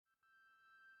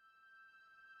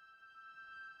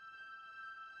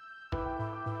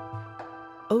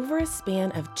Over a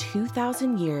span of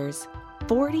 2,000 years,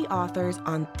 40 authors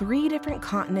on 3 different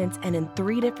continents and in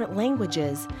 3 different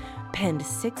languages penned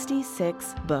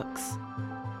 66 books,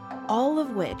 all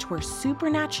of which were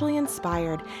supernaturally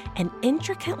inspired and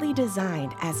intricately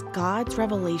designed as God's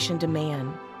revelation to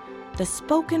man. The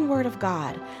spoken word of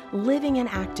God, living and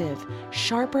active,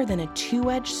 sharper than a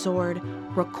 2-edged sword,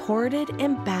 recorded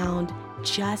and bound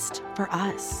just for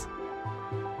us.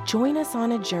 Join us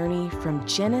on a journey from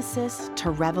Genesis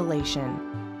to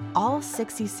Revelation, all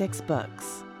 66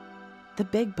 books. The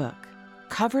Big Book,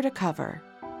 cover to cover.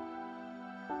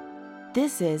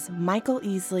 This is Michael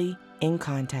Easley in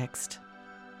Context.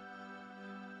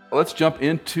 Let's jump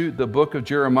into the book of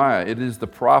Jeremiah. It is the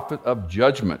prophet of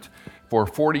judgment. For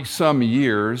 40-some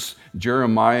years,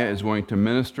 Jeremiah is going to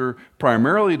minister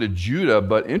primarily to Judah,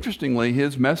 but interestingly,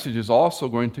 his message is also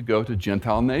going to go to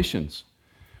Gentile nations,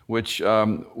 which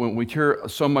when we hear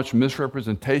so much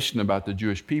misrepresentation about the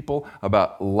Jewish people,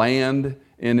 about land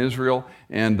in Israel,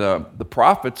 and the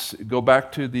prophets go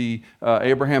back to the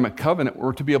Abrahamic covenant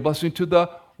were to be a blessing to the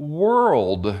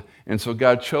world. And so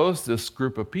God chose this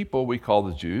group of people we call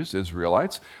the Jews,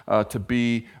 Israelites, to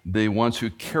be the ones who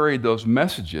carried those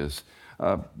messages.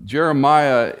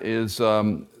 Jeremiah is,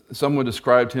 someone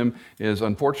described him as,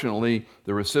 unfortunately,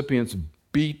 the recipients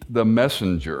beat the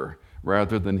messenger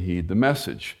rather than heed the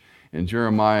message. And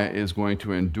Jeremiah is going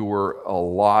to endure a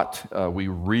lot. We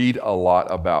read a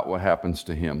lot about what happens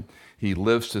to him. He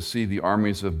lives to see the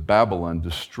armies of Babylon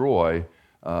destroy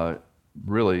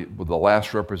really the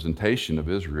last representation of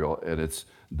Israel at its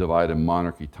divided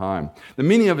monarchy time. The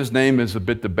meaning of his name is a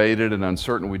bit debated and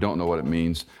uncertain. We don't know what it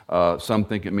means. Some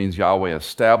think it means Yahweh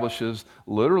establishes.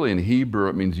 Literally in Hebrew,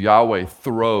 it means Yahweh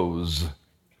throws,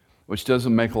 which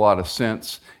doesn't make a lot of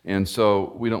sense. And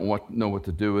so we don't know what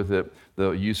to do with it.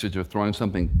 The usage of throwing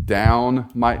something down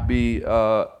might be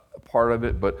part of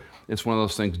it, but it's one of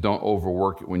those things, don't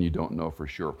overwork it when you don't know for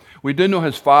sure. We do know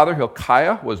his father,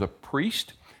 Hilkiah, was a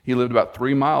priest. He lived about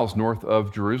 3 miles north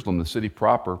of Jerusalem, the city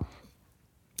proper,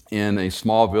 in a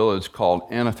small village called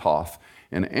Anathoth.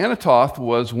 And Anathoth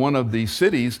was one of the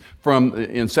cities from the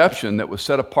inception that was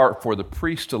set apart for the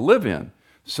priests to live in.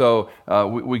 So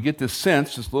we get this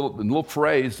sense, this little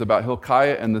phrase about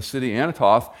Hilkiah and the city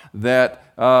Anathoth, that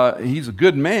he's a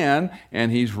good man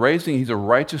and he's a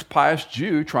righteous, pious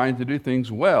Jew trying to do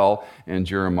things well, and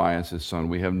Jeremiah is his son.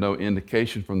 We have no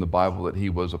indication from the Bible that he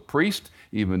was a priest,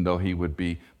 even though he would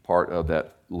be part of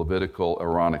that Levitical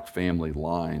Aaronic family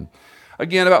line.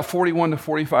 Again, about 41 to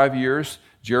 45 years,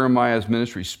 Jeremiah's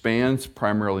ministry spans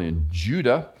primarily in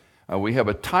Judah. We have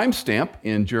a timestamp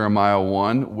in Jeremiah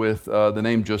 1 with the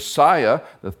name Josiah,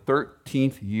 the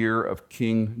 13th year of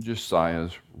King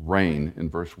Josiah's reign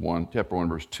in chapter 1,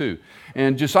 verse 2.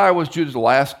 And Josiah was Judah's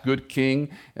last good king.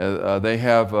 They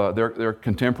have they're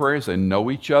contemporaries. They know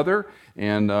each other.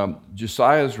 And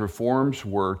Josiah's reforms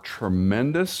were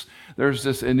tremendous. There's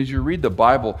this, and as you read the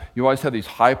Bible, you always have these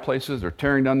high places. They're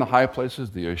tearing down the high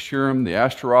places, the Asherim, the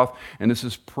Ashtaroth, and this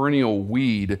is perennial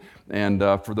weed. And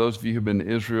for those of you who've been to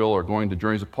Israel or going to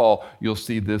Journeys of Paul, you'll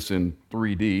see this in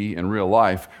 3D, in real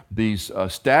life. These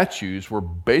statues were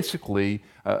basically,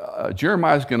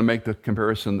 Jeremiah is going to make the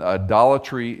comparison,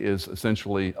 idolatry is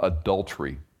essentially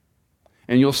adultery.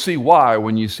 And you'll see why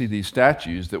when you see these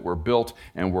statues that were built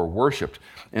and were worshipped.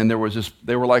 And they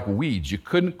were like weeds. You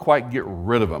couldn't quite get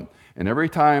rid of them. And every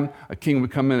time a king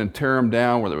would come in and tear them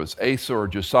down, whether it was Asa or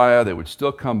Josiah, they would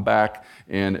still come back,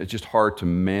 and it's just hard to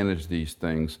manage these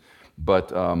things.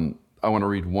 But I want to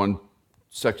read one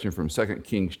section from 2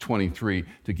 Kings 23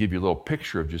 to give you a little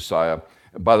picture of Josiah.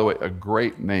 And by the way, a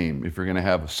great name. If you're going to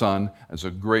have a son, it's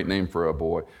a great name for a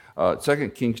boy. 2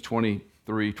 Kings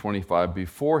 23:25,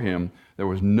 before him there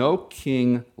was no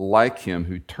king like him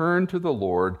who turned to the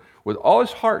Lord with all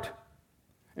his heart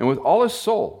and with all his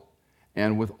soul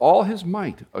and with all his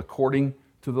might, according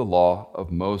to the law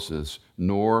of Moses,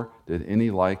 nor did any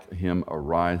like him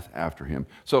arise after him.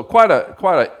 So quite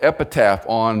a epitaph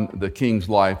on the king's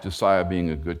life, Josiah being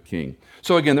a good king.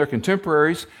 So again, they're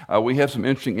contemporaries. We have some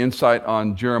interesting insight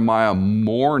on Jeremiah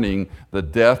mourning the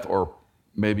death, or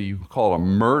maybe you call it a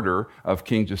murder, of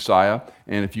King Josiah.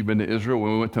 And if you've been to Israel,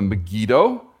 when we went to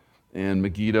Megiddo, and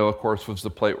Megiddo, of course, was the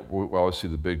place, we always see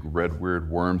the big red weird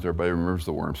worms. Everybody remembers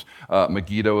the worms.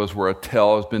 Megiddo is where a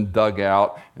tell has been dug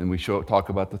out, and we talk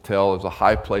about the tell. There's a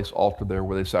high place altar there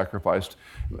where they sacrificed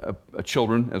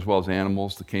children as well as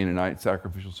animals, the Canaanite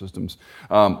sacrificial systems.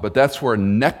 But that's where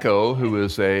Necho, who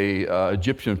is a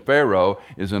Egyptian pharaoh,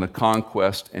 is in a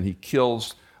conquest, and he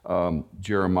kills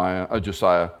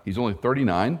Josiah. He's only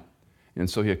 39. And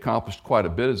so he accomplished quite a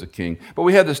bit as a king. But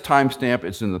we had this timestamp.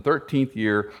 It's in the 13th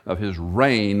year of his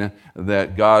reign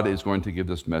that God is going to give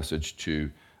this message to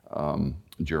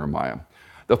Jeremiah.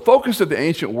 The focus of the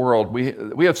ancient world, we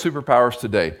have superpowers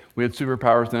today. We had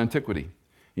superpowers in antiquity.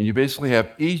 And you basically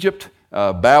have Egypt,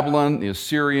 Babylon, the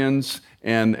Assyrians,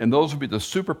 and those would be the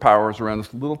superpowers around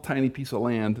this little tiny piece of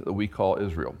land that we call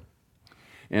Israel.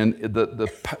 And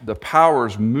the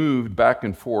powers moved back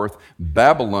and forth.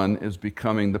 Babylon is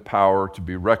becoming the power to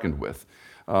be reckoned with.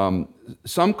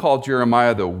 Some call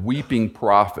Jeremiah the weeping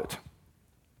prophet.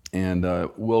 And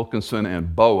Wilkinson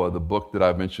and Boa, the book that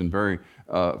I've mentioned very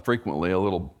frequently,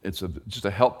 it's just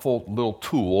a helpful little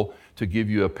tool to give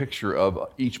you a picture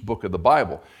of each book of the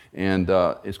Bible. And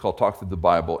it's called Talk Through the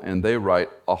Bible. And they write,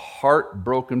 a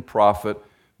heartbroken prophet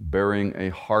bearing a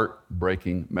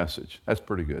heartbreaking message. That's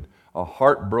pretty good. A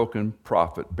heartbroken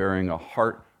prophet bearing a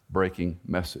heartbreaking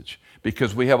message.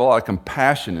 Because we have a lot of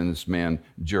compassion in this man,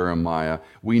 Jeremiah.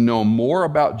 We know more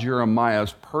about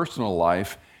Jeremiah's personal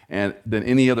life than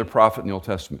any other prophet in the Old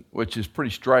Testament, which is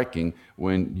pretty striking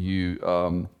when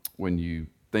you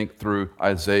think through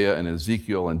Isaiah and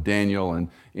Ezekiel and Daniel and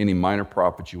any minor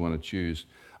prophet you want to choose.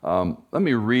 Let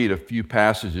me read a few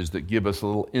passages that give us a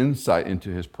little insight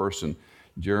into his person.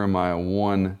 Jeremiah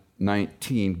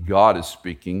 1:19, God is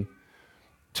speaking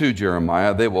to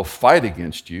Jeremiah. They will fight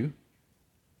against you,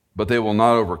 but they will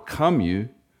not overcome you,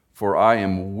 for I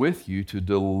am with you to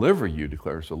deliver you,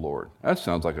 declares the Lord. That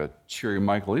sounds like a cheery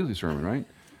Michael Easley sermon,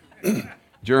 right?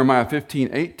 Jeremiah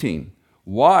 15:18,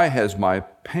 why has my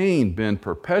pain been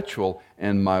perpetual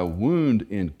and my wound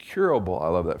incurable? I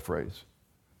love that phrase.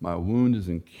 My wound is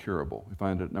incurable. We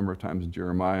find it a number of times in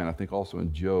Jeremiah and I think also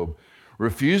in Job.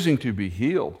 Refusing to be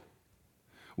healed.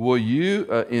 Will you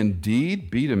indeed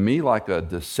be to me like a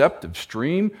deceptive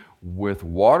stream with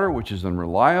water which is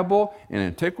unreliable? In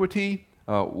antiquity,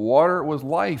 water was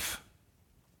life.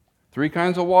 3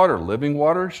 kinds of water: living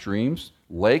water, streams,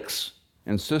 lakes,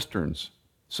 and cisterns.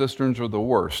 Cisterns are the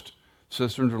worst.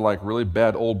 Cisterns are like really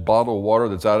bad old bottled water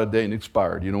that's out of date and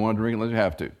expired. You don't want to drink it unless you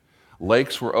have to.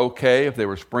 Lakes were okay if they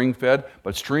were spring-fed,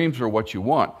 but streams are what you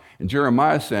want. And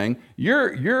Jeremiah is saying,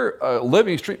 you're a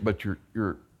living stream, but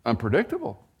you're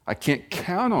unpredictable. I can't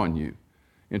count on you.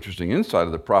 Interesting insight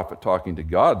of the prophet talking to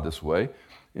God this way.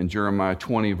 In Jeremiah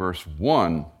 20, verse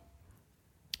 1,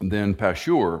 then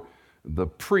Pashur, the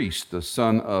priest, the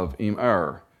son of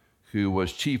Immer, who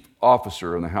was chief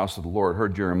officer in the house of the Lord,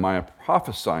 heard Jeremiah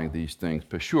prophesying these things.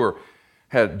 Pashur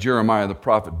had Jeremiah the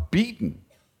prophet beaten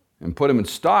and put him in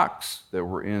stocks that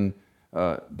were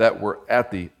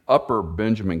at the upper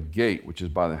Benjamin gate, which is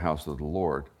by the house of the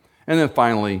Lord. And then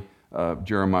finally,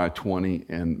 Jeremiah 20,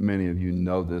 and many of you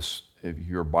know this if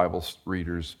you're Bible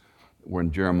readers,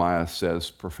 when Jeremiah says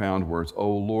profound words, O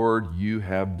Lord, you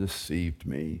have deceived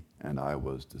me, and I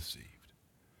was deceived.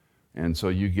 And so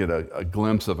you get a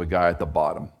glimpse of a guy at the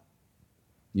bottom.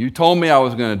 You told me I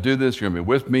was going to do this, you're going to be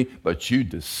with me, but you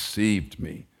deceived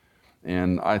me.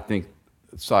 And I think,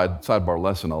 sidebar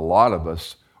lesson, a lot of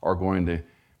us are going to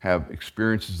have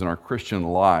experiences in our Christian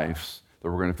lives that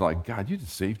we're going to feel like, God, you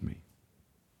deceived me.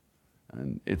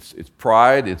 And it's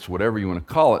pride, it's whatever you want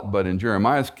to call it, but in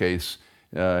Jeremiah's case,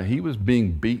 he was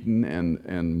being beaten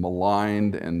and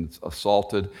maligned and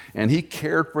assaulted, and he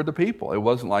cared for the people. It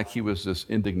wasn't like he was this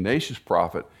indignatious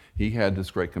prophet. He had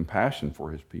this great compassion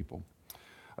for his people.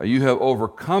 You have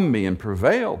overcome me and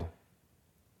prevailed.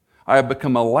 I have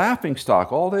become a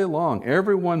laughingstock all day long.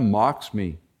 Everyone mocks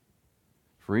me.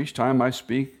 For each time I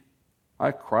speak,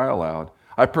 I cry aloud.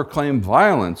 I proclaim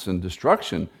violence and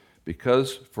destruction,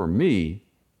 because for me,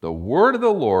 the word of the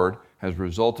Lord has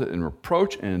resulted in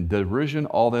reproach and derision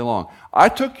all day long. I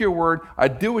took your word, I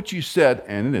did what you said,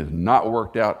 and it has not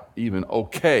worked out even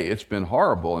okay. It's been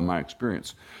horrible in my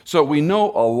experience. So we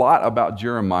know a lot about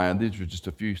Jeremiah. These are just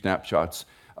a few snapshots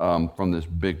from this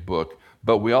big book.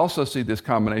 But we also see this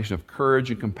combination of courage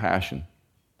and compassion,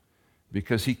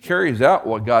 because he carries out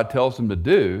what God tells him to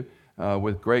do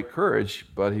with great courage,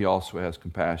 but he also has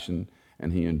compassion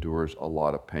and he endures a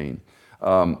lot of pain.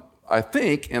 I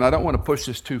think, and I don't want to push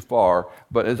this too far,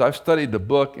 but as I've studied the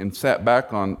book and sat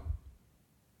back on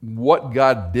what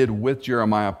God did with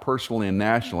Jeremiah personally and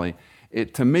nationally,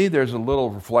 to me there's a little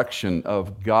reflection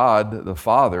of God the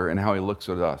Father and how he looks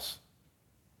at us.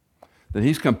 That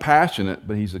he's compassionate,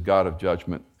 but he's a God of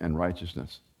judgment and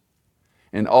righteousness.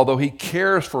 And although he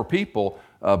cares for people,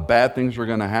 bad things are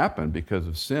going to happen because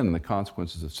of sin and the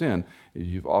consequences of sin. As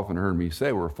you've often heard me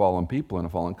say, we're fallen people in a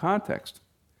fallen context.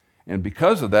 And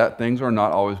because of that, things are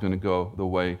not always going to go the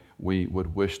way we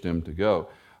would wish them to go.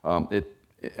 And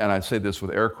I say this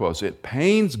with air quotes, it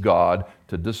pains God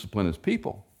to discipline his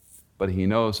people, but he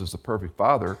knows as the perfect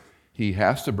Father, he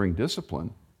has to bring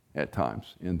discipline at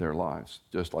times in their lives,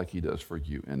 just like he does for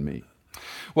you and me.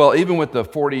 Well, even with the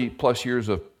 40 plus years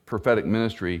of prophetic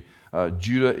ministry,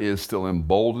 Judah is still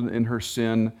emboldened in her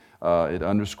sin. It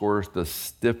underscores the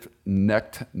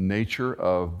stiff-necked nature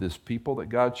of this people that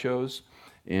God chose.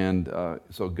 And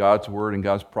so God's word and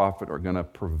God's prophet are going to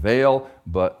prevail,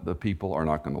 but the people are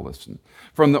not going to listen.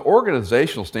 From the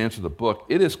organizational stance of the book,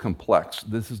 it is complex.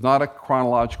 This is not a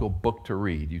chronological book to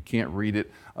read. You can't read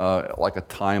it like a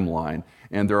timeline.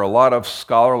 And there are a lot of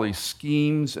scholarly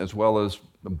schemes as well as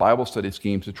Bible study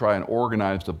schemes to try and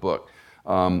organize the book.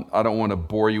 I don't want to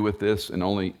bore you with this, and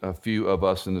only a few of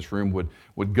us in this room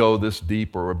would go this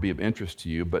deep or would be of interest to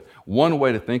you. But one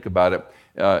way to think about it,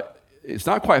 it's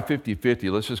not quite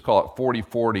 50-50. Let's just call it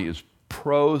 40-40 is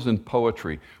prose and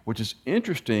poetry, which is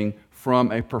interesting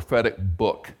from a prophetic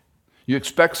book. You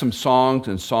expect some songs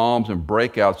and psalms and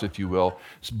breakouts, if you will,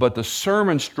 but the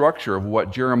sermon structure of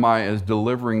what Jeremiah is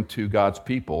delivering to God's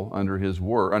people under his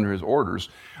word, under his orders,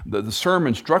 the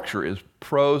sermon structure is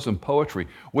prose and poetry,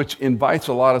 which invites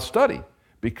a lot of study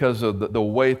because of the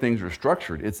way things are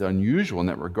structured. It's unusual in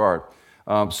that regard.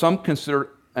 Some consider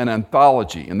an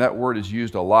anthology, and that word is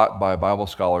used a lot by Bible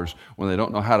scholars when they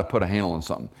don't know how to put a handle on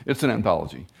something. It's an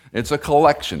anthology. It's a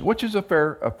collection, which is a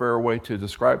fair way to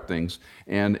describe things,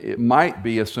 and it might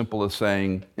be as simple as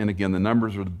saying, and again, the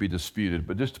numbers would be disputed,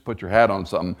 but just to put your hat on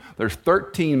something, there's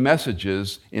 13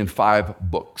 messages in 5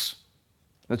 books.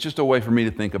 That's just a way for me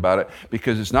to think about it,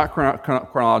 because it's not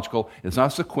chronological, it's not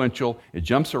sequential, it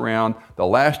jumps around. The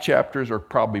last chapters are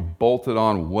probably bolted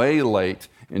on way late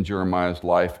in Jeremiah's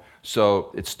life,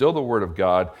 so it's still the Word of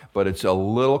God, but it's a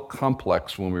little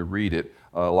complex when we read it,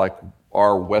 like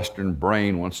our Western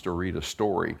brain wants to read a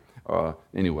story.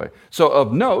 Anyway, so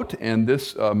of note, and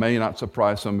this may not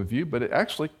surprise some of you, but it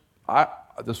actually,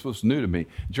 this was new to me.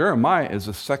 Jeremiah is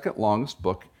the second longest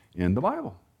book in the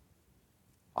Bible.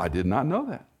 I did not know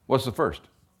that. What's the first?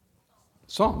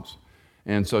 Psalms.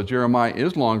 And so Jeremiah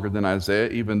is longer than Isaiah,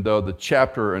 even though the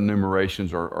chapter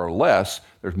enumerations are less.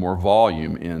 There's more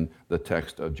volume in the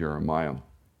text of Jeremiah.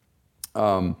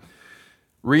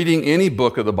 Reading any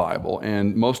book of the Bible,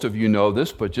 and most of you know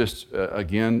this, but just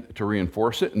again to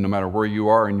reinforce it, and no matter where you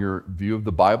are in your view of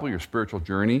the Bible, your spiritual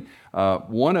journey,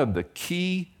 one of the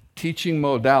key teaching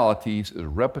modalities is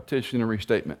repetition and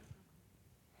restatement.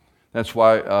 That's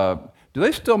why, do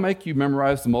they still make you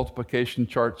memorize the multiplication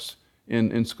charts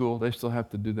in school? They still have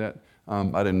to do that?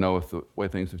 I didn't know if the way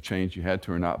things have changed you had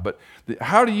to or not. But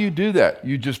how do you do that?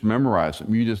 You just memorize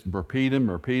them. You just repeat them.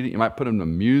 You might put them to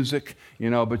music,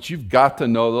 but you've got to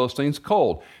know those things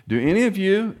cold. Do any of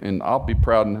you, and I'll be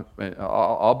proud and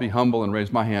I'll be humble and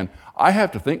raise my hand, I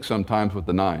have to think sometimes with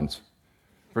the nines.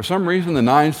 For some reason, the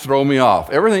nines throw me off.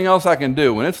 Everything else I can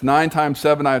do. When it's 9 times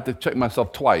 7, I have to check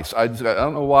myself twice. I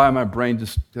don't know why my brain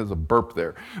just has a burp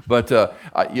there. But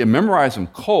you memorize them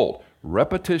cold.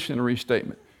 Repetition and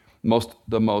restatement.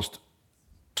 The most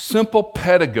simple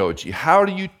pedagogy. How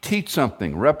do you teach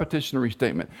something? Repetition and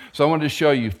restatement. So I wanted to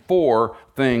show you 4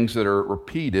 things that are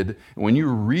repeated. And when you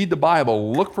read the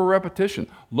Bible, look for repetition.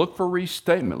 Look for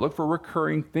restatement. Look for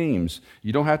recurring themes.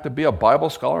 You don't have to be a Bible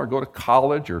scholar or go to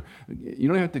college, or you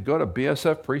don't have to go to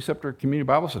BSF, Precept, or Community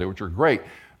Bible Study, which are great.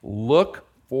 Look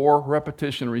for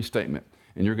repetition and restatement,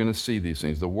 and you're going to see these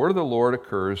things. The word of the Lord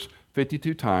occurs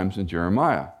 52 times in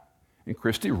Jeremiah. And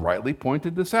Christy rightly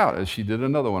pointed this out, as she did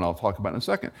another one I'll talk about in a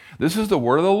second. This is the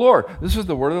word of the Lord. This is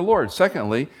the word of the Lord.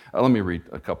 Secondly, let me read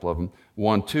a couple of them.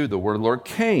 1:2, the word of the Lord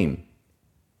came.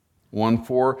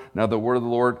 1:4, now the word of the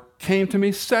Lord came to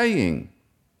me saying.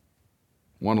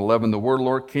 1:11, the word of the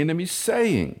Lord came to me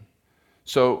saying.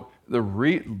 So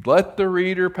let the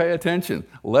reader pay attention.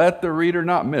 Let the reader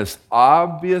not miss.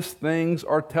 Obvious things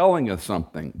are telling us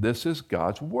something. This is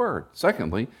God's word.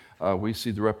 Secondly, we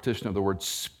see the repetition of the word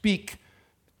speak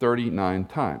 39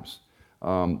 times.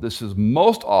 This is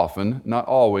most often, not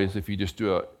always, if you just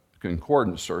do a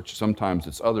concordance search. Sometimes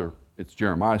it's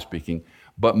Jeremiah speaking,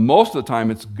 but most of the time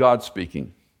it's God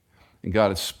speaking. And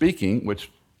God is speaking,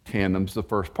 which tandems the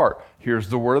first part. Here's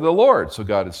the word of the Lord. So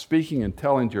God is speaking and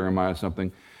telling Jeremiah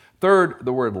something. Third,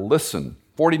 the word listen.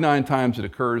 49 times it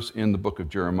occurs in the book of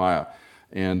Jeremiah.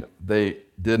 And they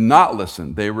did not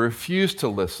listen. They refused to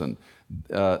listen.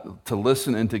 To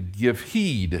listen and to give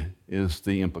heed is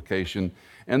the implication.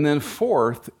 And then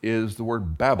fourth is the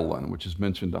word Babylon, which is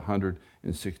mentioned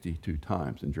 162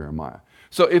 times in Jeremiah.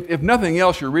 So if nothing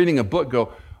else, you're reading a book,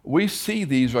 go, we see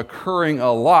these occurring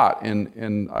a lot,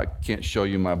 and I can't show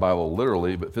you my Bible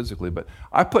literally, but physically, but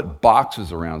I put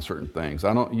boxes around certain things.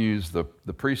 I don't use the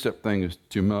precept thing is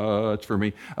too much for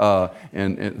me,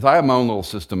 and I have my own little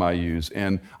system I use,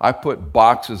 and I put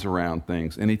boxes around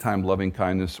things. Anytime loving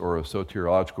kindness or a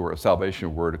soteriological or a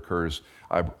salvation word occurs,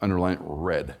 I underline it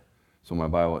red. So my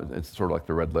Bible, it's sort of like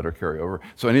the red letter carryover.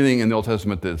 So anything in the Old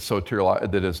Testament that is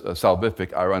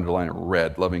salvific, I underline it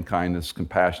red. Loving kindness,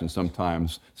 compassion,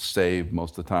 sometimes save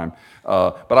most of the time.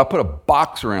 But I put a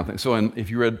box around things. So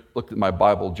if you looked at my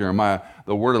Bible, Jeremiah,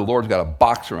 the word of the Lord's got a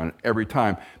box around it every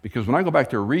time. Because when I go back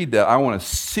to read that, I want to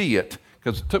see it.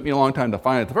 Because it took me a long time to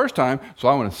find it the first time, so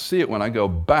I want to see it when I go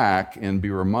back and be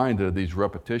reminded of these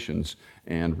repetitions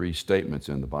and restatements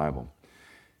in the Bible.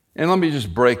 And let me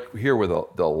just break here with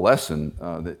the lesson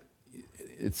that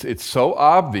it's so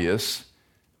obvious,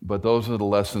 but those are the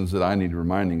lessons that I need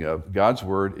reminding of. God's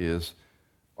Word is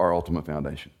our ultimate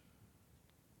foundation.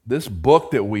 This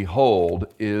book that we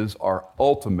hold is our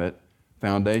ultimate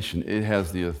foundation. It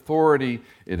has the authority,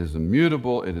 it is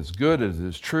immutable, it is good, it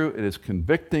is true, it is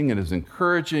convicting, it is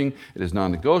encouraging, it is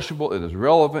non-negotiable, it is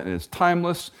relevant, it is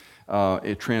timeless,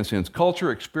 it transcends culture,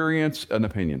 experience, and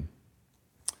opinion.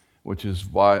 Which is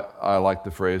why I like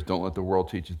the phrase, don't let the world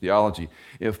teach you theology.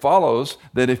 It follows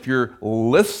that if you're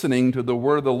listening to the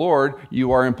word of the Lord,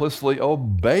 you are implicitly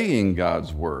obeying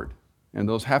God's word. And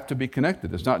those have to be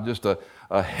connected. It's not just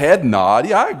a head nod.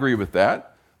 Yeah, I agree with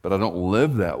that, but I don't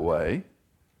live that way.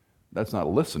 That's not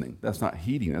listening. That's not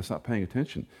heeding. That's not paying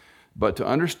attention. But to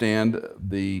understand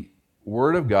the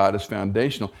word of God is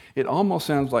foundational. It almost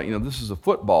sounds like, this is a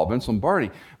football, Vince Lombardi,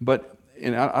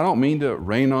 and I don't mean to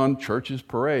rain on churches'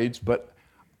 parades, but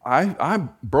I'm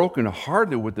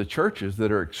brokenhearted with the churches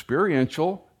that are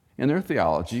experiential in their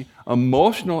theology,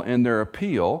 emotional in their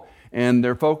appeal, and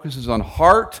their focus is on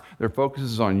heart, their focus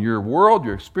is on your world,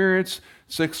 your experience,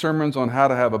 6 sermons on how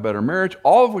to have a better marriage,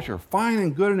 all of which are fine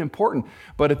and good and important.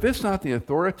 But if it's not the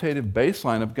authoritative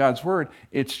baseline of God's Word,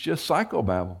 it's just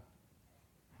psychobabble.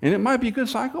 And it might be good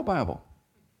psychobabble.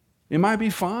 It might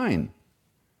be fine.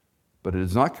 But it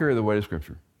does not carry the weight of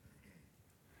Scripture.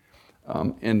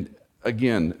 And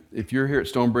again, if you're here at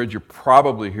Stonebridge, you're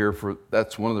probably here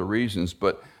that's one of the reasons,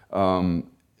 but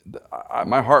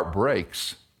my heart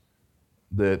breaks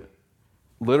that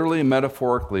literally and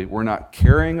metaphorically, we're not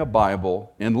carrying a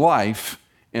Bible in life,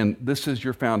 and this is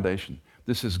your foundation.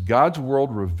 This is God's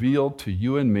world revealed to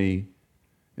you and me.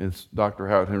 As Dr.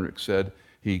 Howard Hendricks said,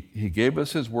 he gave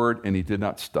us his word and he did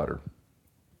not stutter.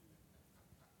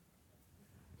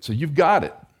 So you've got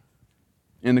it.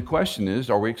 And the question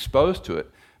is, are we exposed to it?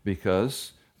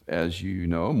 Because, as you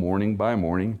know, morning by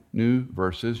morning, new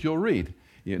verses you'll read.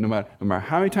 No matter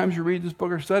how many times you read this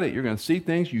book or study it, you're going to see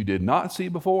things you did not see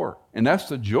before. And that's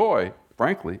the joy,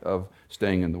 frankly, of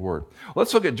staying in the Word.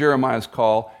 Let's look at Jeremiah's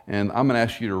call, and I'm going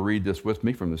to ask you to read this with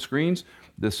me from the screens.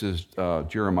 This is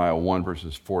Jeremiah 1,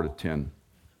 verses 4 to 10.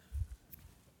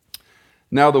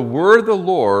 Now the word of the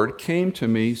Lord came to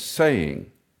me,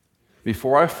 saying,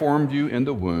 before I formed you in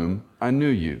the womb, I knew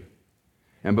you,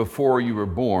 and before you were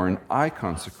born, I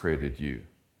consecrated you.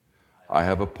 I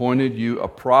have appointed you a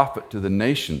prophet to the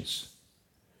nations.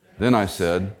 Then I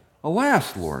said,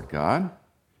 alas, Lord God,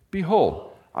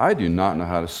 behold, I do not know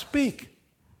how to speak,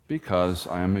 because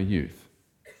I am a youth.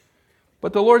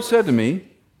 But the Lord said to me,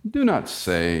 do not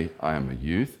say I am a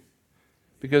youth,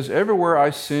 because everywhere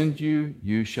I send you,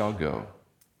 you shall go,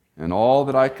 and all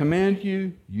that I command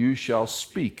you, you shall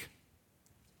speak.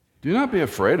 Do not be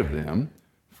afraid of them,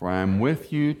 for I am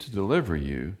with you to deliver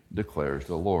you, declares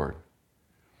the Lord.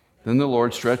 Then the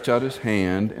Lord stretched out his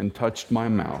hand and touched my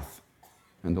mouth.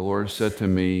 And the Lord said to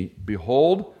me,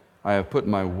 behold, I have put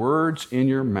my words in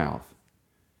your mouth.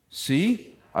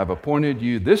 See, I have appointed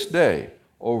you this day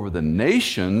over the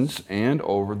nations and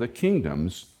over the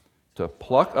kingdoms to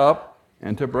pluck up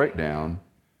and to break down,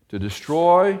 to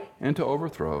destroy and to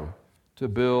overthrow, to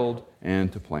build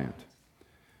and to plant.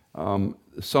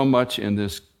 So much in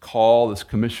this call, this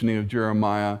commissioning of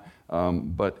Jeremiah,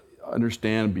 but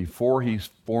understand before he's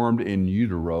formed in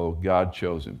utero, God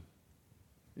chose him.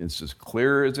 It's as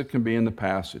clear as it can be in the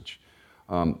passage.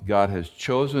 God has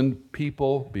chosen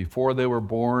people before they were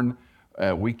born.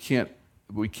 We can't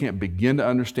begin to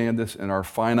understand this in our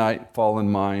finite, fallen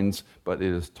minds, but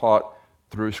it is taught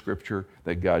through Scripture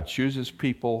that God chooses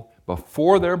people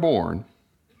before they're born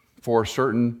for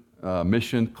certain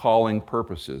mission, calling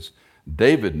purposes.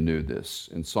 David knew this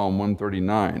in Psalm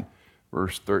 139,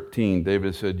 verse 13.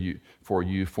 David said, for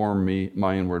you formed me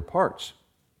my inward parts.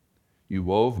 You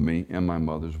wove me in my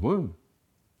mother's womb.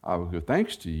 I will give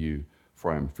thanks to you,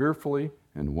 for I am fearfully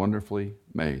and wonderfully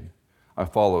made. I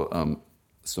follow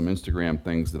some Instagram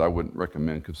things that I wouldn't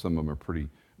recommend because some of them are pretty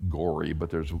gory, but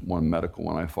there's one medical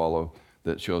one I follow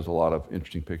that shows a lot of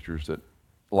interesting pictures that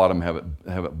a lot of them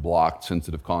have it blocked,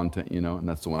 sensitive content, and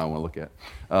that's the one I want to look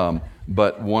at.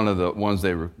 But one of the ones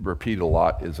they repeat a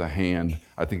lot is a hand.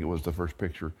 I think it was the first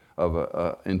picture of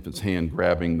an infant's hand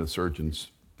grabbing the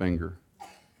surgeon's finger.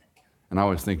 And I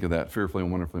always think of that, fearfully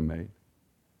and wonderfully made.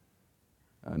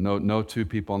 No two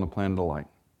people on the planet alike.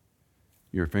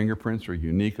 Your fingerprints are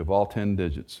unique of all 10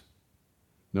 digits.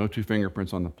 No two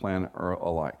fingerprints on the planet are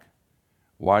alike.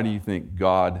 Why do you think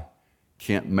God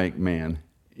can't make man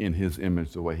in his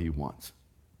image the way he wants?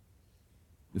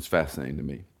 It's fascinating to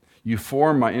me. You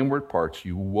formed my inward parts.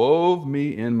 You wove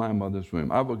me in my mother's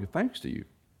womb. I will give thanks to you,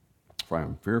 for I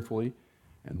am fearfully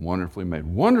and wonderfully made.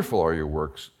 Wonderful are your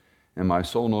works, and my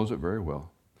soul knows it very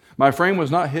well. My frame was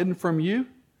not hidden from you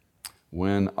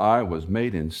when I was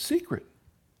made in secret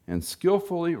and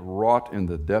skillfully wrought in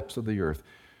the depths of the earth.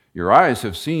 Your eyes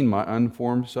have seen my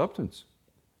unformed substance,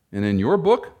 and in your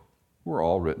book were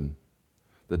all written,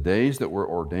 the days that were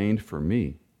ordained for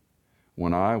me,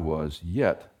 when as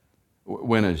yet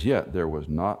there was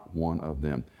not one of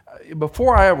them.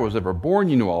 Before I was ever born,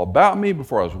 you know all about me.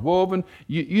 Before I was woven,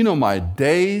 you know my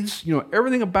days, you know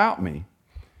everything about me.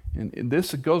 And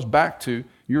this goes back to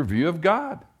your view of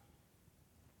God.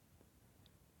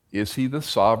 Is he the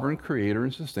sovereign creator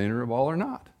and sustainer of all or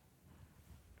not?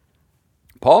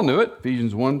 Paul knew it,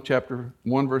 Ephesians 1, chapter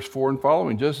 1, verse 4 and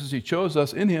following, just as he chose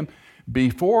us in him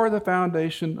before the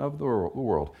foundation of the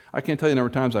world. I can't tell you the number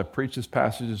of times I've preached these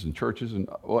passages in churches and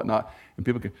whatnot, and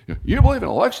people go, you believe in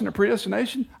election or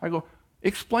predestination? I go,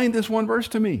 explain this one verse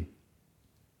to me.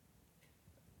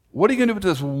 What are you going to do with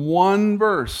this one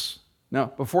verse? Now,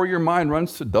 before your mind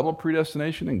runs to double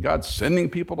predestination and God sending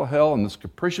people to hell and this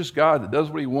capricious God that does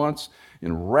what he wants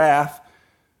in wrath,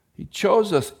 he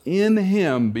chose us in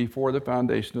him before the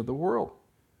foundation of the world.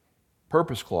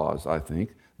 Purpose clause, I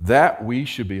think, that we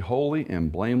should be holy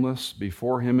and blameless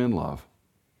before him in love.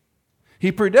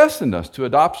 He predestined us to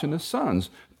adoption as sons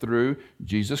through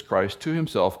Jesus Christ to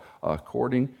himself,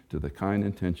 according to the kind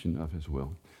intention of his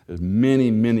will. There's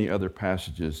many, many other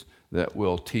passages that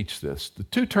will teach this. The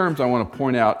two terms I want to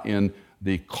point out in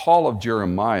the call of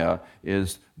Jeremiah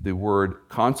is the word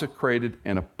consecrated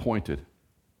and appointed.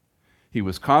 He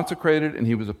was consecrated and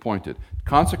he was appointed.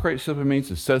 Consecrate simply means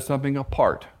to set something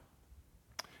apart.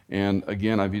 And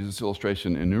again, I've used this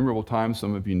illustration innumerable times.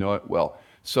 Some of you know it well.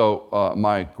 So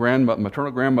my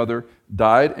maternal grandmother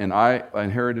died, and I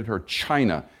inherited her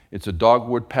china. It's a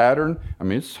dogwood pattern. I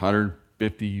mean, it's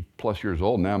 150 plus years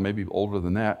old now, maybe older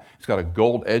than that. It's got a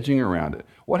gold edging around it.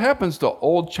 What happens to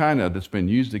old china that's been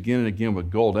used again and again with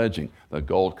gold edging? The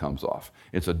gold comes off.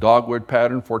 It's a dogwood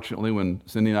pattern. Fortunately, when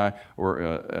Cindy and I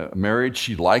were married,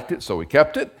 she liked it, so we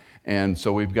kept it. And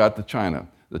so we've got the china.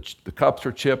 The cups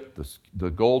are chipped.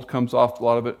 The gold comes off a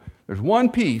lot of it. There's one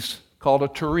piece called a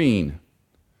tureen.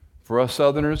 For us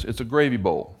Southerners, it's a gravy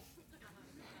bowl.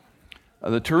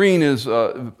 The tureen is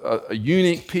a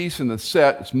unique piece in the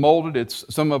set. It's molded.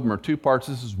 Some of them are two parts.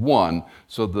 This is one.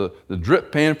 So the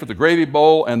drip pan for the gravy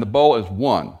bowl and the bowl is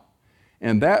one.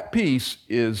 And that piece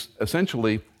is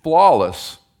essentially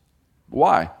flawless.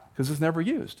 Why? Because it's never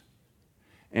used.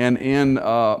 And in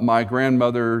my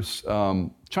grandmother's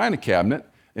china cabinet,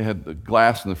 it had the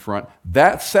glass in the front.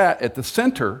 That sat at the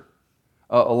center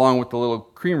along with the little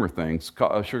creamer things,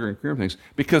 sugar and creamer things,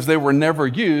 because they were never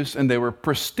used and they were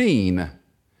pristine.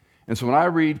 And so when I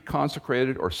read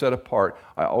consecrated or set apart,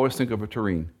 I always think of a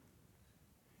tureen.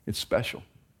 It's special.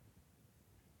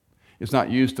 It's not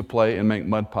used to play and make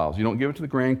mud piles. You don't give it to the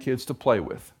grandkids to play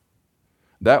with.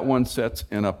 That one sits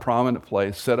in a prominent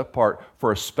place, set apart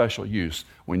for a special use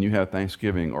when you have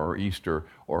Thanksgiving or Easter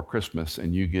or Christmas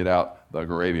and you get out the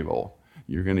gravy bowl.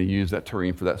 You're going to use that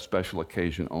tureen for that special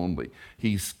occasion only.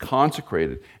 He's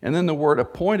consecrated. And then the word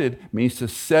appointed means to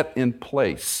set in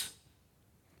place.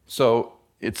 So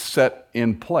it's set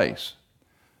in place.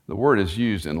 The word is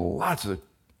used in lots of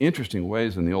interesting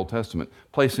ways in the Old Testament.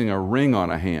 Placing a ring on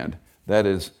a hand, that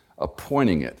is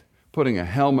appointing it. Putting a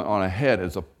helmet on a head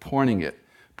is appointing it.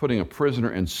 Putting a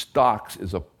prisoner in stocks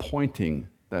is appointing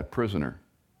that prisoner.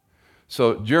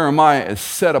 So Jeremiah is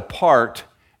set apart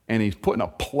and he's put in a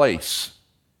place.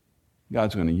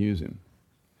 God's going to use him.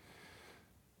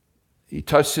 He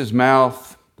touched his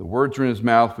mouth. The words are in his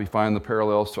mouth. We find the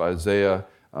parallels to Isaiah.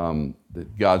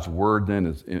 That God's word then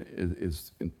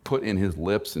is put in his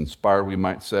lips, inspired, we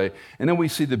might say. And then we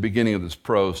see the beginning of this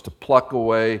prose: to pluck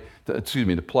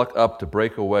up, to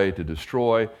break away, to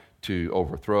destroy, to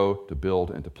overthrow, to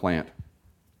build, and to plant.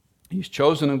 He's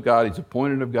chosen of God, he's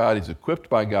appointed of God, he's equipped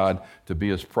by God to be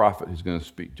his prophet. He's going to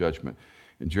speak judgment.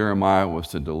 And Jeremiah was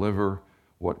to deliver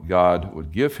what God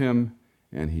would give him,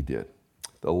 and he did.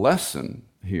 The lesson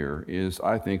here is,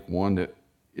 I think, one that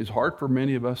is hard for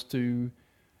many of us to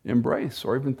embrace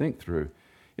or even think through.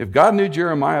 If God knew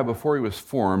Jeremiah before he was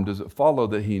formed, does it follow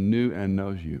that he knew and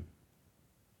knows you?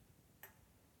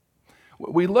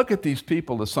 We look at these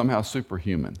people as somehow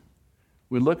superhuman.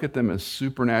 We look at them as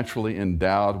supernaturally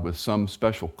endowed with some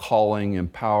special calling,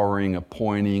 empowering,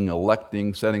 appointing,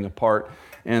 electing, setting apart.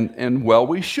 And well,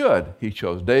 we should. He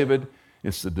chose David.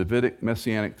 It's the Davidic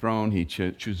messianic throne. He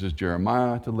chooses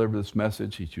Jeremiah to deliver this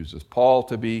message. He chooses Paul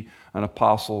to be an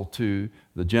apostle to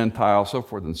the Gentiles, so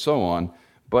forth and so on.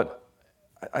 But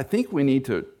I think we need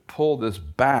to pull this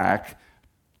back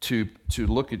to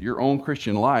look at your own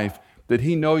Christian life. Did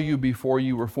he know you before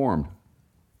you were formed?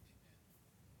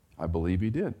 I believe he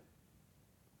did.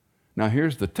 Now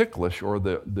here's the ticklish or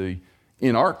the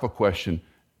inartful question.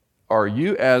 Are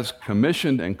you as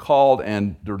commissioned and called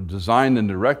and designed and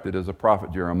directed as a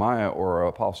prophet Jeremiah or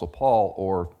Apostle Paul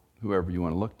or whoever you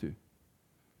want to look to?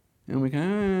 And we get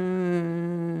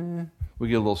a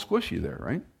little squishy there,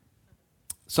 right?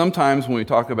 Sometimes when we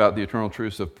talk about the eternal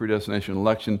truths of predestination and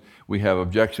election, we have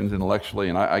objections intellectually,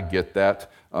 and I get that.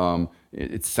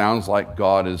 It sounds like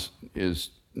God is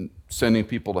sending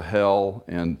people to hell,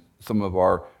 and some of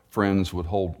our friends would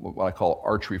hold what I call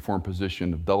arch-reform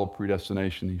position of double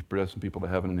predestination. He's predestined people to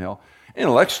heaven and hell.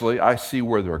 Intellectually, I see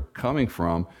where they're coming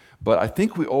from, but I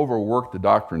think we overwork the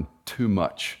doctrine too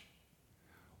much.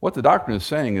 What the doctrine is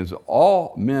saying is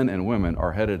all men and women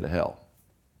are headed to hell.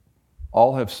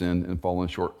 All have sinned and fallen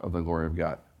short of the glory of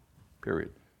God,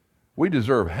 period. We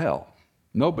deserve hell.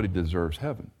 Nobody deserves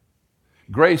heaven.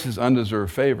 Grace is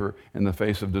undeserved favor in the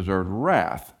face of deserved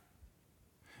wrath.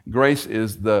 Grace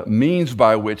is the means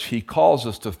by which he calls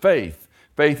us to faith.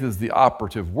 Faith is the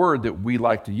operative word that we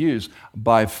like to use.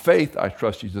 By faith, I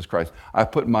trust Jesus Christ. I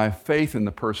put my faith in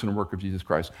the person and work of Jesus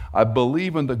Christ. I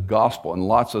believe in the gospel, and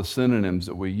lots of synonyms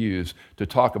that we use to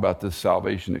talk about this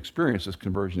salvation experience, this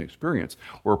conversion experience.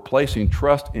 We're placing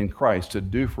trust in Christ to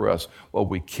do for us what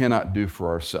we cannot do for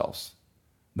ourselves.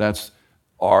 That's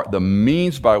the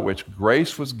means by which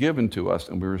grace was given to us,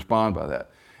 and we respond by that.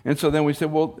 And so then we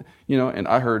said, well, and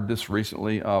I heard this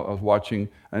recently. I was watching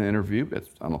an interview.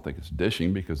 I don't think it's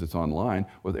dishing because it's online,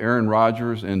 with Aaron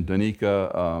Rodgers and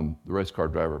Danica, the race car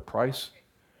driver, Patrick.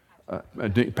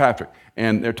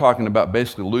 And they're talking about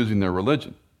basically losing their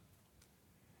religion.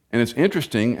 And it's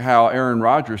interesting how Aaron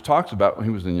Rodgers talks about when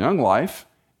he was in young life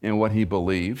and what he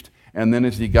believed. And then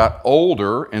as he got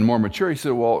older and more mature, he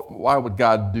said, well, why would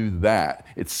God do that?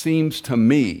 It seems to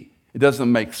me it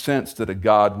doesn't make sense that a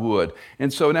God would.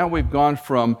 And so now we've gone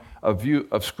from a view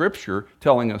of Scripture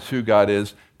telling us who God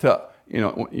is to,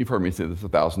 you've heard me say this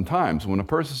 1,000 times. When a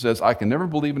person says, I can never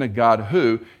believe in a God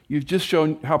who, you've just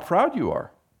shown how proud you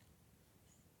are.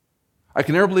 I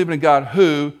can never believe in a God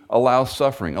who allows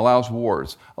suffering, allows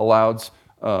wars, allows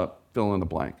fill in the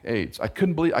blank, AIDS. I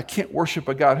can't worship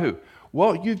a God who.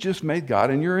 Well, you've just made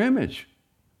God in your image.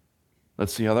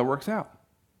 Let's see how that works out.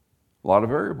 A lot of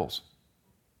variables.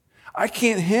 I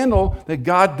can't handle that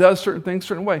God does certain things a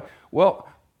certain way. Well,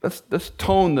 let's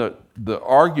tone the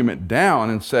argument down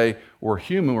and say we're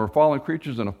human, we're fallen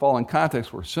creatures in a fallen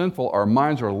context, we're sinful, our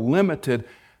minds are limited.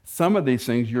 Some of these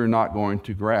things you're not going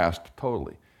to grasp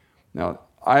totally. Now,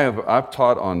 I've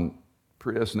taught on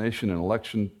predestination and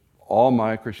election all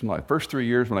my Christian life. First 3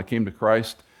 years when I came to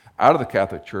Christ out of the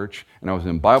Catholic Church and I was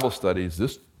in Bible studies,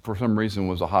 this for some reason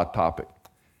was a hot topic.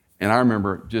 And I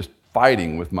remember just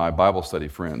fighting with my Bible study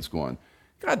friends going,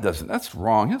 that's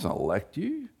wrong. He doesn't elect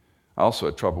you. I also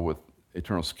had trouble with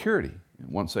eternal security.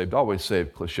 Once saved, always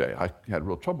saved cliche. I had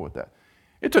real trouble with that.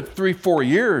 It took 3-4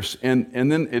 years, and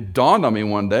then it dawned on me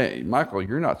one day, Michael,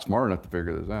 you're not smart enough to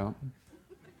figure this out.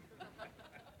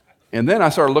 And then I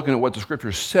started looking at what the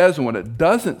Scripture says and what it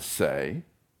doesn't say,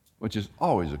 which is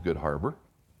always a good harbor,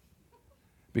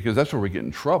 because that's where we get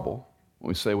in trouble when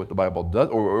we say what the Bible does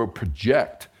or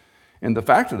project. And the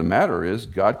fact of the matter is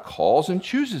God calls and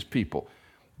chooses people.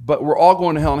 But we're all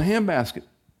going to hell in a handbasket.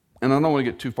 And I don't want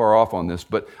to get too far off on this,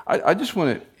 but I just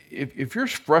want to, if you're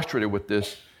frustrated with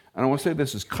this, and I want to say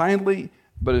this as kindly,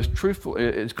 but as truthful,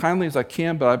 as kindly as I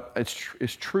can, but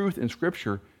it's truth in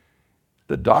Scripture,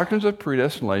 the doctrines of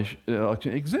predestination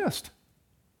exist.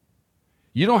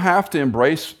 You don't have to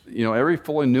embrace, every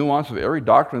fully nuance of every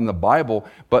doctrine in the Bible,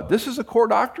 but this is a core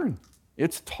doctrine.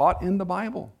 It's taught in the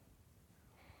Bible.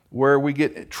 Where we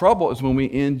get trouble is when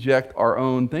we inject our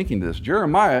own thinking to this.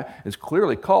 Jeremiah is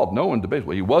clearly called. No one debates.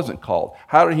 Well, he wasn't called.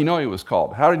 How did he know he was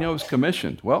called? How did he know he was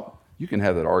commissioned? Well, you can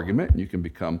have that argument, and you can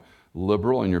become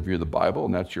liberal in your view of the Bible,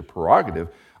 and that's your prerogative.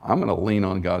 I'm going to lean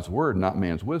on God's word, not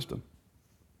man's wisdom.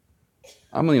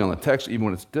 I'm leaning on the text even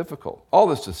when it's difficult. All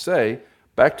this to say,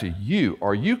 back to you,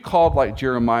 are you called like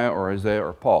Jeremiah or Isaiah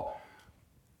or Paul?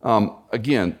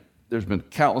 Again, there's been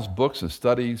countless books and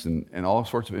studies and all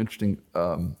sorts of interesting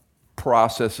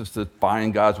processes to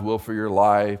find God's will for your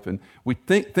life. And we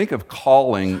think of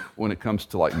calling when it comes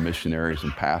to like missionaries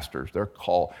and pastors. They're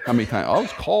called, how many times? I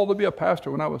was called to be a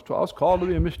pastor when I was 12. I was called to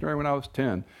be a missionary when I was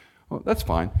 10. Well, that's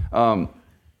fine.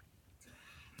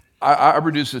 I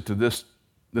reduce it to this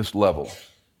level,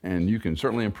 and you can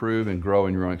certainly improve and grow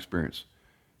in your own experience.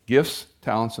 Gifts,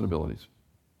 talents, and abilities.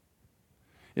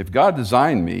 If God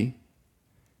designed me,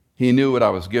 He knew what I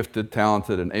was gifted,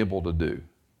 talented, and able to do,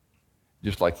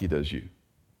 just like He does you.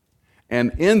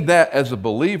 And in that, as a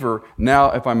believer,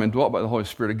 now if I'm indwelt by the Holy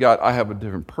Spirit of God, I have a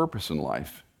different purpose in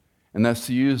life, and that's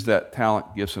to use that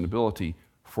talent, gifts, and ability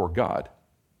for God,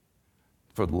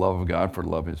 for the love of God, for the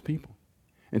love of His people.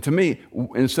 And to me,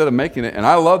 instead of making it, and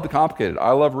I love the complicated,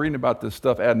 I love reading about this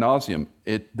stuff ad nauseum.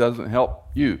 It doesn't help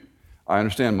you. I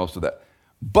understand most of that.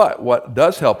 But what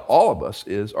does help all of us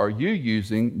is, are you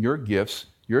using your gifts,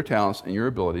 your talents, and your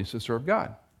abilities to serve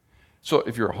God? So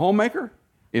if you're a homemaker,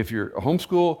 if you're a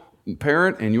homeschool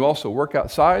parent and you also work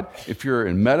outside, if you're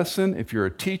in medicine, if you're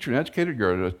a teacher, an educator,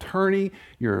 you're an attorney,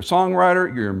 you're a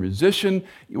songwriter, you're a musician,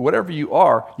 whatever you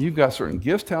are, you've got certain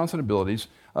gifts, talents, and abilities.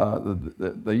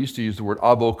 They used to use the word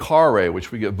avocare,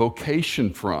 which we get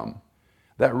vocation from.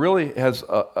 That really has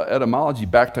an etymology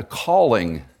back to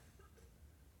calling.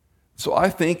 So I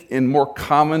think in more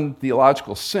common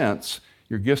theological sense,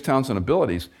 your gifts, talents, and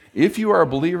abilities, if you are a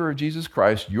believer of Jesus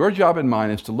Christ, your job and mine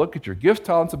is to look at your gifts,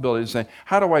 talents, abilities and say,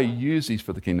 how do I use these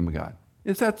for the kingdom of God?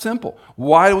 It's that simple.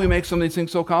 Why do we make some of these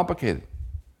things so complicated?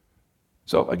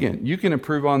 So again, you can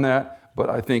improve on that, but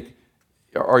I think,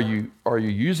 are you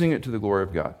using it to the glory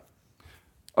of God?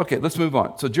 Okay, let's move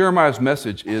on. So Jeremiah's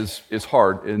message is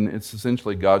hard, and it's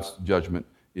essentially God's judgment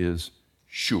is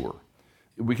sure.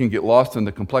 We can get lost in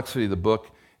the complexity of the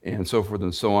book and so forth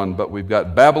and so on, but we've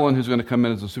got Babylon who's going to come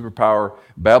in as a superpower.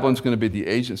 Babylon's going to be the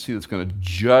agency that's going to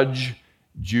judge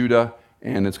Judah,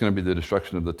 and it's going to be the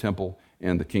destruction of the temple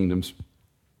and the kingdoms.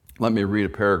 Let me read a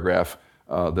paragraph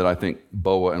that I think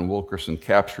Boa and Wilkerson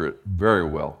capture it very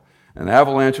well. An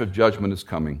avalanche of judgment is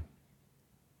coming,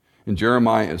 and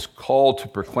Jeremiah is called to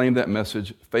proclaim that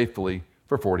message faithfully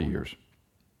for 40 years.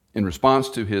 In response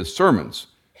to his sermons,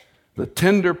 the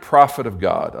tender prophet of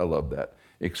God, I love that,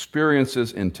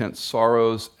 experiences intense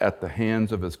sorrows at the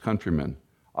hands of his countrymen,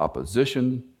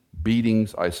 opposition,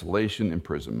 beatings, isolation,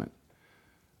 imprisonment.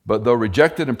 But though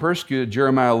rejected and persecuted,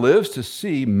 Jeremiah lives to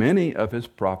see many of his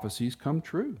prophecies come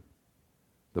true.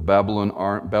 The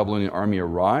Babylonian army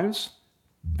arrives,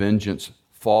 vengeance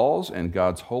falls, and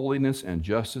God's holiness and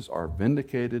justice are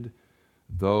vindicated,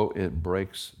 though it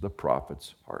breaks the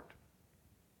prophet's heart.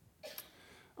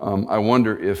 I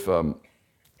wonder if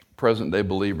present-day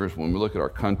believers, when we look at our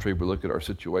country, we look at our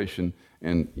situation,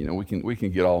 and we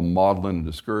can get all maudlin and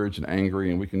discouraged and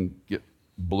angry, and we can get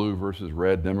blue versus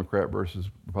red, Democrat versus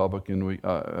Republican,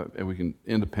 and we can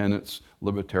independents,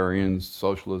 libertarians,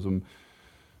 socialism,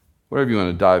 whatever you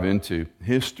want to dive into.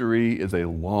 History is a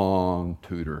long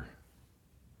tutor.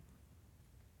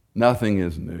 Nothing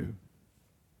is new.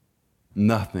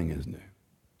 Nothing is new.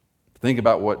 Think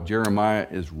about what Jeremiah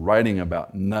is writing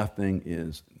about. Nothing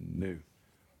is new.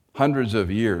 Hundreds of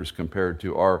years compared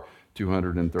to our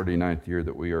 239th year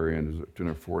that we are in,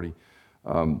 240.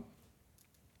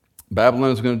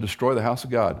 Babylon is going to destroy the house of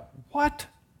God. What?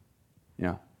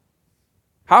 Yeah.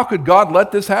 How could God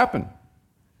let this happen?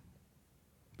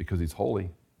 Because he's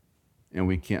holy, and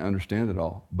we can't understand it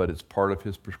all, but it's part of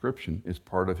his prescription. It's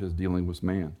part of his dealing with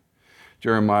man.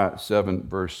 Jeremiah 7,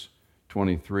 verse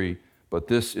 23, but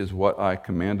this is what I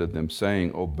commanded them,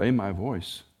 saying, obey my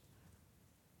voice,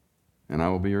 and I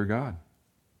will be your God,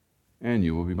 and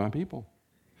you will be my people.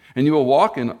 And you will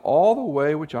walk in all the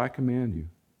way which I command you,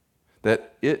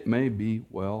 that it may be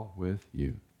well with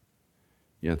you.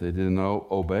 Yet they didn't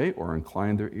obey or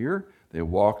incline their ear. They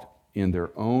walked in their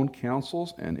own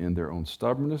counsels and in their own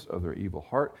stubbornness of their evil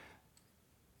heart.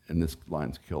 And this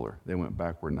line's killer. They went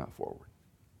backward, not forward.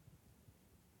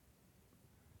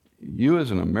 You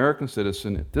as an American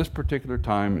citizen at this particular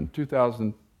time in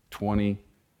 2020,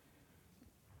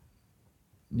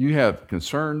 you have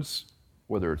concerns,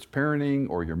 whether it's parenting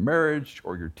or your marriage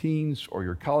or your teens or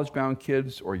your college-bound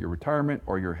kids or your retirement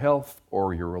or your health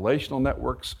or your relational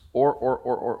networks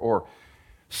or.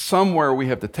 Somewhere we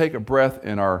have to take a breath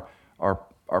in our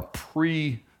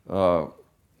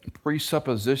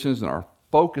presuppositions and our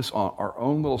focus on our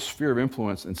own little sphere of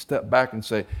influence and step back and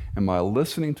say, am I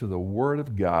listening to the Word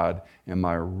of God? Am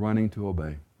I running to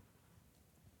obey?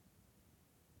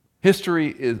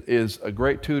 History is a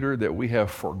great tutor that we have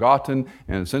forgotten,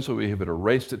 and essentially we have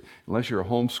erased it unless you're a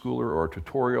homeschooler or a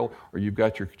tutorial or you've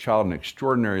got your child in an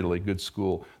extraordinarily good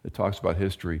school that talks about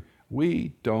history.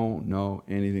 We don't know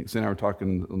anything. Sam and I were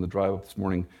talking on the drive up this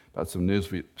morning about some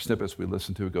news snippets we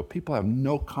listened to. We go, people have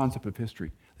no concept of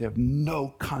history. They have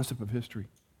no concept of history.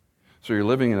 So you're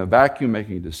living in a vacuum,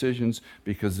 making decisions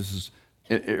because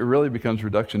it really becomes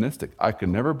reductionistic. I could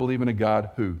never believe in a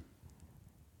God who.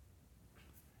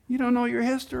 You don't know your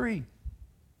history.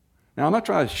 Now, I'm not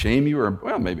trying to shame you,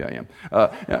 well, maybe I am.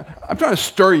 I'm trying to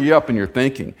stir you up in your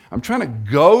thinking. I'm trying to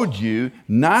goad you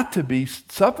not to be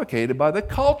suffocated by the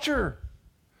culture.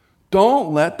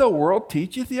 Don't let the world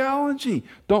teach you theology.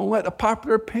 Don't let a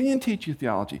popular opinion teach you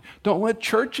theology. Don't let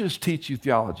churches teach you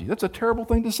theology. That's a terrible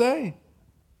thing to say.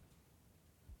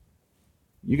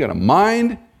 You got a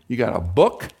mind, you got a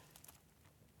book,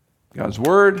 God's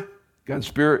Word, God's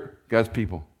Spirit, God's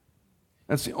people.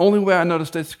 That's the only way I know to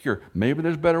stay secure. Maybe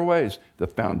there's better ways. The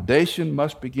foundation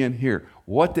must begin here.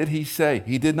 What did he say?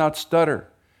 He did not stutter.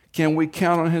 Can we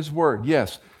count on his word?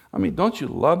 Yes. I mean, don't you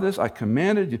love this? I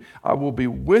commanded you. I will be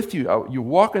with you. You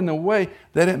walk in the way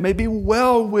that it may be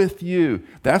well with you.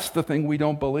 That's the thing we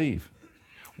don't believe.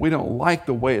 We don't like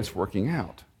the way it's working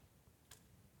out.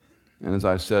 And as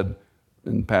I said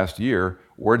in the past year,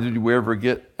 where did we ever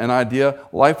get an idea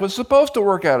life was supposed to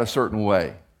work out a certain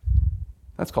way?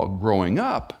 That's called growing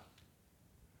up.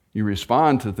 You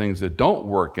respond to things that don't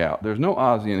work out. There's no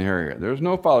Ozzie and Harriet. There's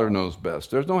no Father Knows Best.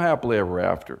 There's no happily ever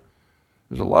after.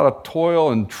 There's a lot of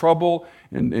toil and trouble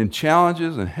and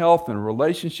challenges and health and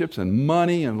relationships and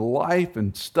money and life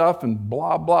and stuff and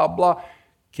blah, blah, blah.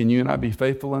 Can you and I be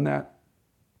faithful in that?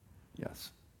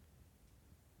 Yes.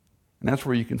 And that's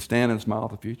where you can stand and smile at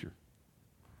the future.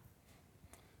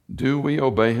 Do we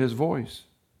obey his voice?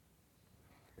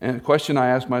 And a question I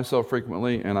ask myself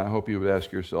frequently, and I hope you would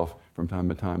ask yourself from time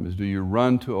to time, is do you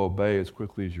run to obey as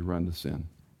quickly as you run to sin?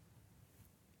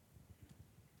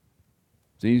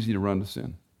 It's easy to run to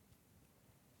sin.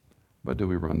 But do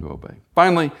we run to obey?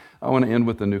 Finally, I want to end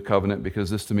with the new covenant because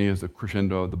this to me is the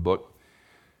crescendo of the book.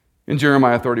 In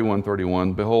Jeremiah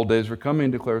 31:31, behold, days are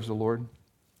coming, declares the Lord,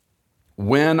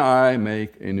 when I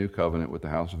make a new covenant with the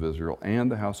house of Israel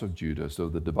and the house of Judah. So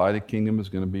the divided kingdom is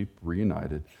going to be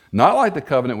reunited. Not like the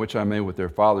covenant which I made with their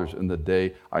fathers in the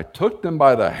day I took them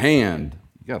by the hand.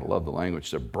 You got to love the language.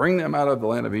 To bring them out of the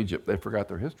land of Egypt. They forgot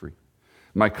their history.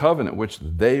 My covenant which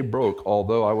they broke,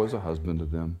 although I was a husband to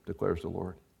them, declares the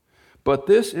Lord. But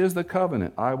this is the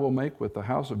covenant I will make with the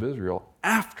house of Israel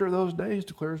after those days,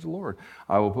 declares the Lord.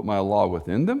 I will put my law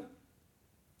within them,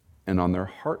 and on their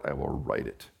heart I will write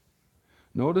it.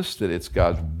 Notice that it's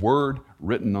God's word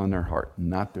written on their heart,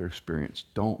 not their experience.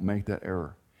 Don't make that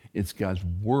error. It's God's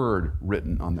word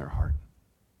written on their heart.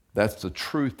 That's the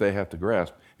truth they have to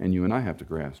grasp, and you and I have to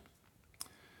grasp.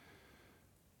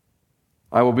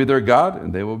 I will be their God,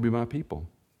 and they will be my people.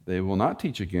 They will not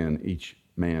teach again each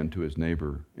man to his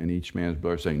neighbor and each man's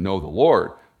brother, saying, know the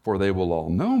Lord, for they will all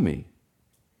know me,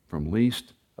 from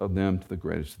least of them to the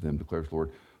greatest of them, declares the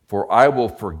Lord. For I will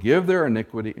forgive their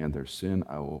iniquity, and their sin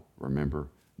I will remember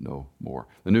no more.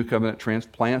 The new covenant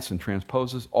transplants and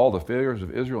transposes all the failures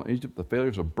of Israel and Egypt, the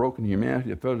failures of broken humanity,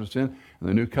 the failures of sin. And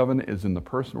the new covenant is in the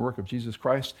person and work of Jesus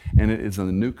Christ, and it is in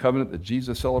the new covenant that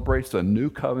Jesus celebrates, the new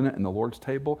covenant in the Lord's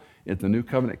table. It's the new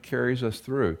covenant that carries us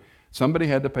through. Somebody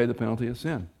had to pay the penalty of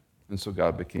sin, and so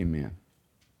God became man.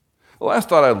 The last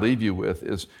thought I'd leave you with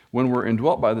is when we're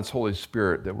indwelt by this Holy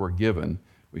Spirit that we're given,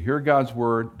 we hear God's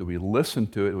word, do we listen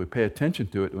to it, do we pay attention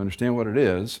to it, do we understand what it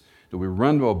is, do we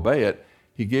run to obey it?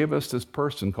 He gave us this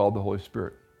person called the Holy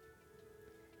Spirit.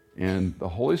 And the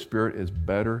Holy Spirit is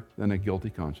better than a guilty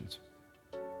conscience.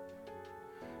 The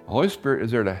Holy Spirit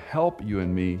is there to help you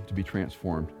and me to be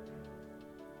transformed.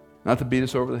 Not to beat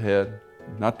us over the head,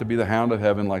 not to be the hound of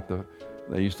heaven like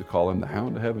they used to call him, the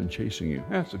hound of heaven chasing you.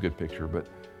 That's a good picture, but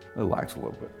it lacks a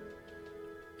little bit.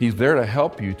 He's there to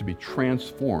help you to be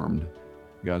transformed.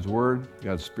 God's word,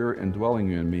 God's spirit indwelling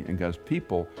you and me, and God's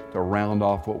people to round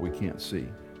off what we can't see.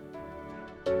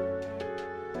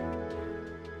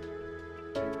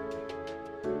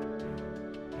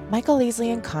 Michael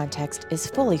Easley in Context is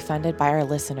fully funded by our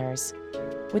listeners.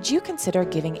 Would you consider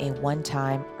giving a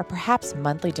one-time or perhaps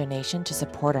monthly donation to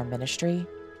support our ministry?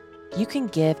 You can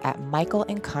give at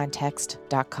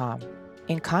michaelincontext.com.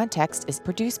 In Context is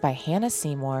produced by Hannah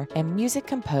Seymour and music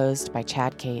composed by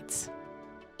Chad Cates.